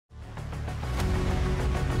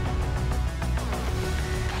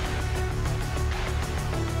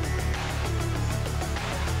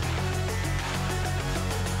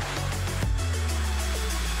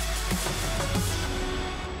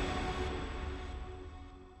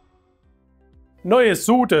Neue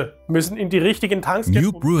Sud müssen in die richtigen Tanks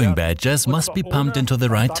New brewing batches must be pumped into the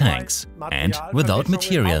right tanks, and without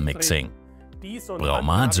material mixing.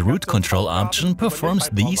 BRAUMAT's RouteControl option performs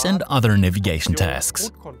these and other navigation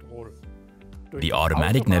tasks. The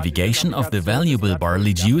automatic navigation of the valuable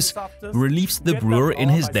barley juice relieves the brewer in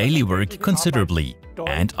his daily work considerably,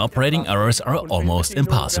 and operating errors are almost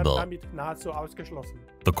impossible.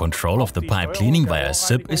 The control of the pipe cleaning via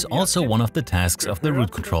SIP is also one of the tasks of the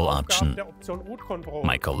RouteControl option.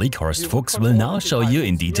 My colleague Horst Fuchs will now show you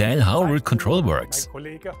in detail how RouteControl works.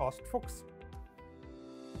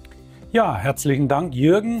 Ja, herzlichen Dank,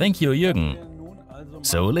 Jürgen. Thank you, Jürgen.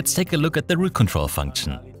 So let's take a look at the RouteControl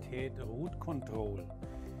function.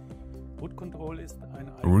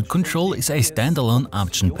 RouteControl is a standalone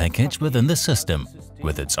option package within the system,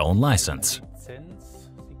 with its own license.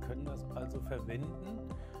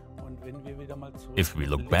 If we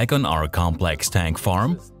look back on our complex tank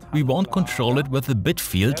farm, we won't control it with the bit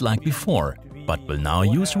field like before, but will now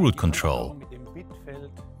use RouteControl.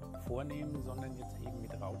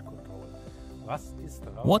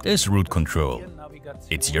 What is RouteControl?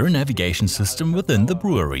 It's your navigation system within the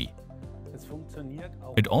brewery.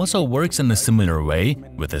 It also works in a similar way,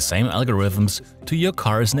 with the same algorithms, to your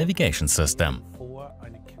car's navigation system.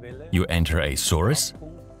 You enter a source,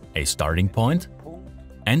 a starting point,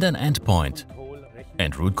 and an end point.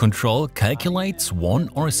 And RouteControl calculates one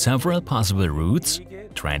or several possible routes,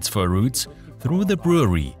 transfer routes, through the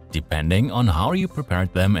brewery, depending on how you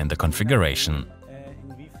prepared them in the configuration.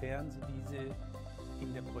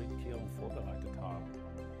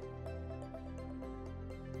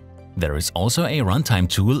 There is also a runtime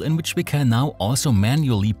tool in which we can now also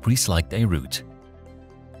manually pre-select a route.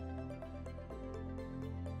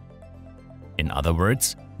 In other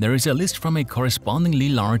words, there is a list from a correspondingly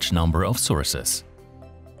large number of sources.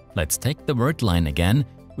 Let's take the word line again,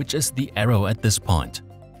 which is the arrow at this point.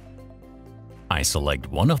 I select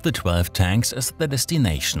one of the 12 tanks as the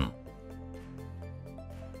destination.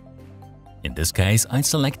 In this case, I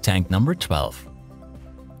select tank number 12.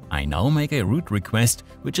 I now make a route request,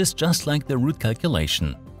 which is just like the route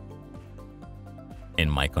calculation. In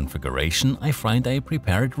my configuration, I find a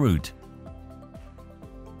prepared route.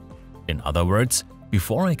 In other words,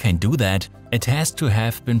 before I can do that, it has to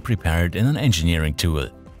have been prepared in an engineering tool.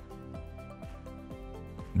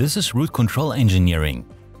 This is RouteControl engineering,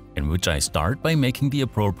 in which I start by making the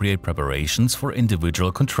appropriate preparations for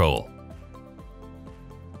individual control.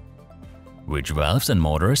 Which valves and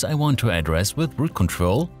motors I want to address with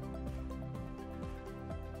RouteControl,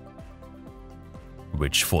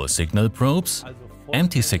 which full signal probes,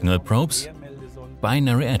 empty signal probes,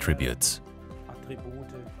 binary attributes.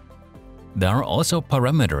 There are also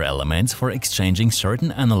parameter elements for exchanging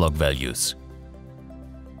certain analog values.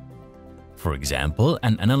 For example,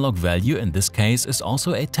 an analog value in this case is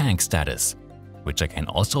also a tank status, which I can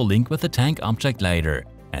also link with the tank object later,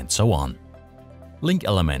 and so on. Link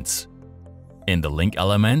elements. In the link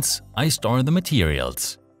elements, I store the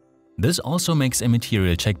materials. This also makes a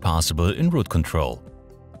material check possible in RouteControl.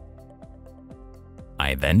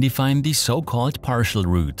 I then define the so-called partial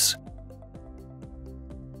routes.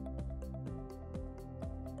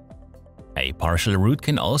 A partial route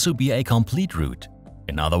can also be a complete route,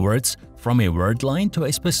 in other words, from a word line to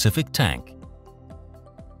a specific tank.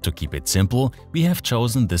 To keep it simple, we have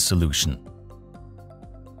chosen this solution.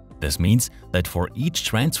 This means that for each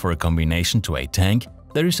transfer combination to a tank,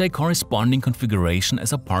 there is a corresponding configuration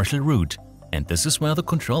as a partial route, and this is where the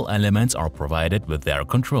control elements are provided with their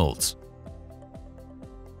controls.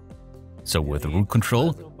 So with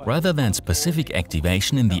RouteControl, rather than specific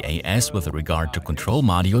activation in the AS with regard to control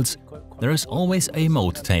modules, there is always a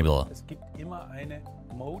mode table.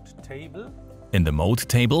 In the mode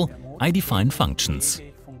table, I define functions.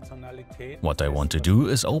 What I want to do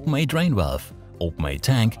is open a drain valve, open a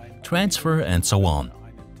tank, transfer, and so on.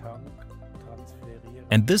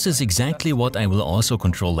 And this is exactly what I will also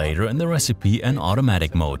control later in the recipe and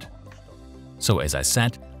automatic mode. So as I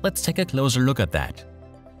said, let's take a closer look at that.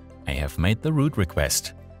 I have made the route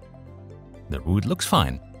request. The route looks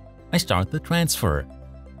fine. I start the transfer,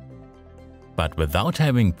 but without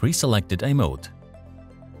having pre-selected a mode.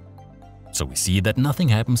 So we see that nothing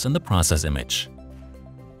happens in the process image.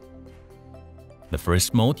 The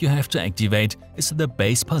first mode you have to activate is the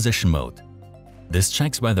base position mode. This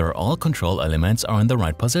checks whether all control elements are in the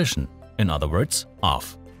right position, in other words,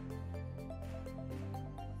 off.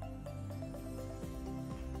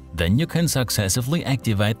 Then you can successively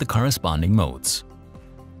activate the corresponding modes.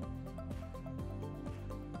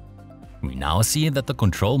 We now see that the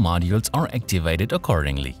control modules are activated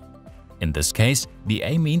accordingly. In this case, the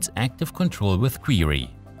A means active control with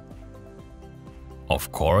query. Of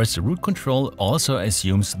course, route control also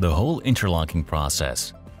assumes the whole interlocking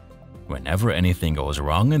process. Whenever anything goes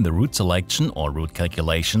wrong in the route selection or route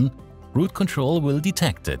calculation, route control will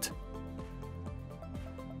detect it.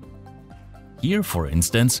 Here, for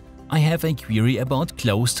instance, I have a query about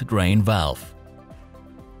closed drain valve.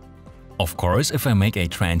 Of course, if I make a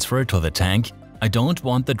transfer to the tank, I don't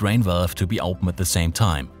want the drain valve to be open at the same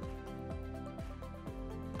time.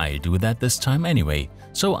 I do that this time anyway,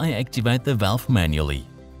 so I activate the valve manually.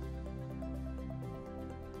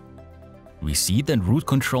 We see that route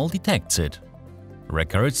control detects it,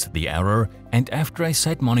 records the error, and after I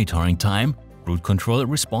set monitoring time, route control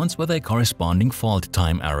responds with a corresponding fault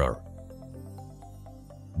time error.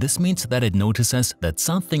 This means that it notices that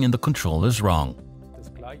something in the control is wrong.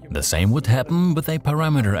 The same would happen with a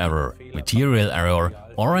parameter error, material error,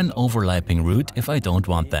 or an overlapping route if I don't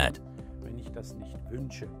want that.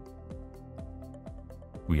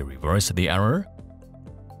 We reverse the error,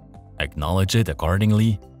 acknowledge it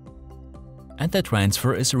accordingly, and the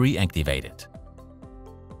transfer is reactivated.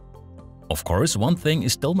 Of course, one thing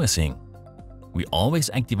is still missing. We always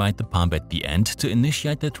activate the pump at the end to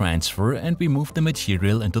initiate the transfer, and we move the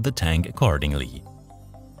material into the tank accordingly.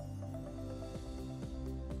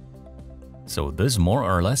 So this more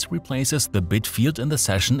or less replaces the bit field in the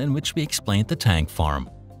session in which we explained the tank farm.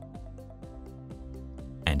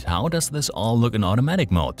 And how does this all look in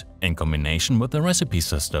automatic mode, in combination with the recipe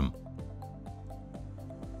system?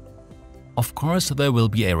 Of course, there will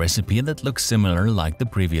be a recipe that looks similar like the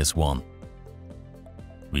previous one.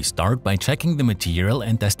 We start by checking the material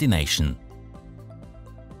and destination.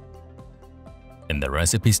 In the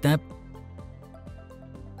recipe step,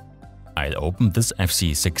 I'll open this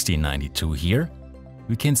FC1692 here.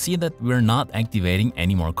 We can see that we're not activating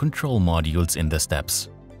any more control modules in the steps.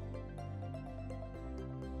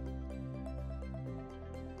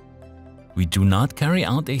 We do not carry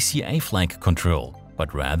out a CA flag control,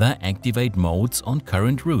 but rather activate modes on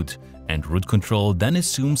current route, and route control then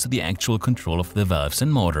assumes the actual control of the valves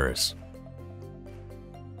and motors.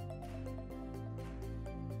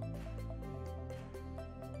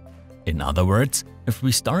 In other words, if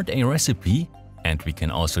we start a recipe, and we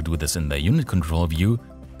can also do this in the unit control view,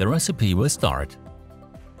 the recipe will start.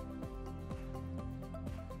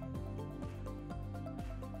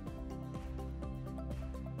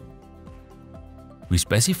 We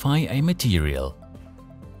specify a material.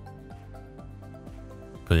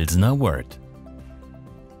 Pilsner wort.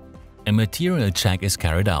 A material check is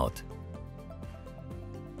carried out.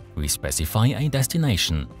 We specify a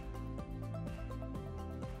destination.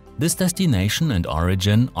 This destination and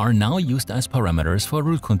origin are now used as parameters for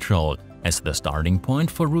route control, as the starting point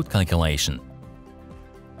for route calculation.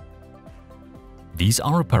 These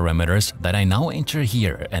are parameters that I now enter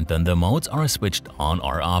here, and then the modes are switched on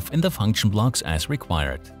or off in the function blocks as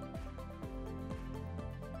required.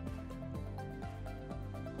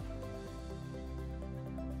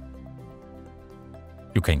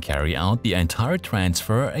 You can carry out the entire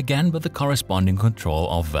transfer again with the corresponding control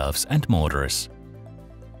of valves and motors.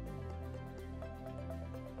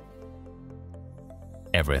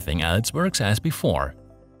 Everything else works as before.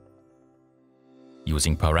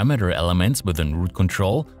 Using parameter elements within route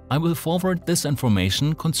control, I will forward this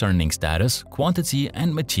information concerning status, quantity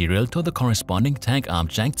and material to the corresponding tag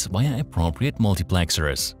objects via appropriate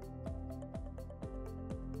multiplexers.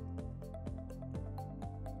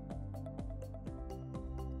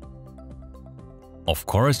 Of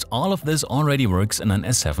course, all of this already works in an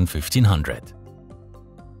S7-1500.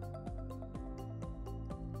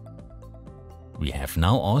 We have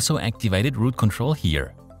now also activated route control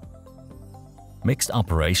here. Mixed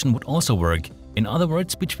operation would also work, in other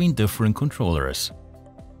words, between different controllers.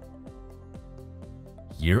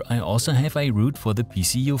 Here I also have a route for the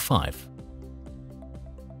PCU5.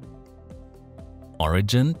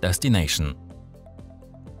 Origin, destination.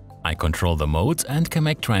 I control the modes and can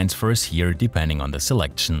make transfers here depending on the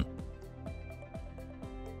selection.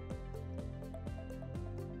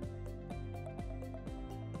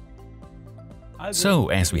 So,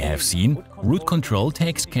 as we have seen, route control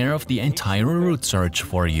takes care of the entire route search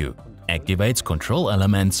for you, activates control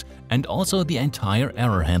elements, and also the entire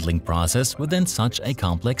error handling process within such a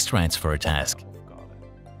complex transfer task.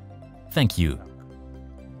 Thank you.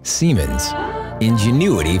 Siemens.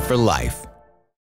 Ingenuity for life.